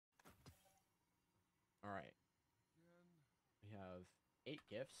8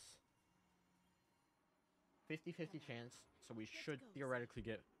 gifts. 50-50 chance, so we should theoretically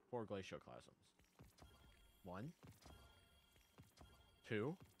get 4 Glacioclasms. 1,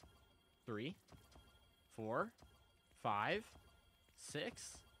 2, 3, 4, 5,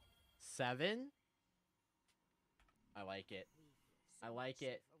 6, 7. I like it. I like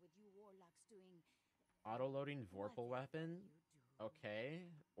it. Auto-loading Vorpal weapon. Okay.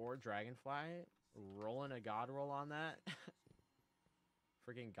 Or Dragonfly. Rolling a Godroll on that.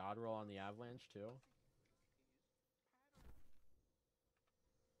 Freaking Godroll on the Avalanche, too.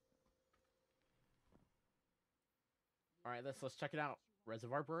 Alright, let's check it out.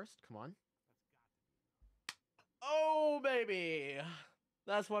 Reservoir Burst, come on. Oh, baby!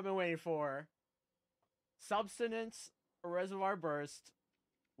 That's what I've been waiting for. Substance, Reservoir Burst.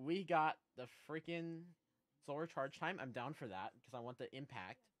 We got the freaking Solar Charge Time. I'm down for that, because I want the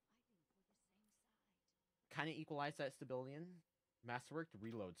impact. Kind of equalize that stability in. Masterwork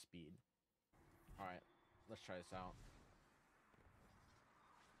reload speed. Alright, let's try this out.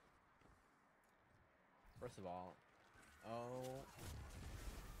 First of all, oh.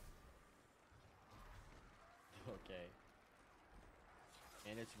 Okay.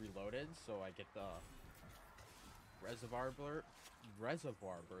 And it's reloaded, so I get the Reservoir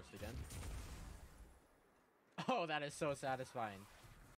Burst again. Oh, that is so satisfying.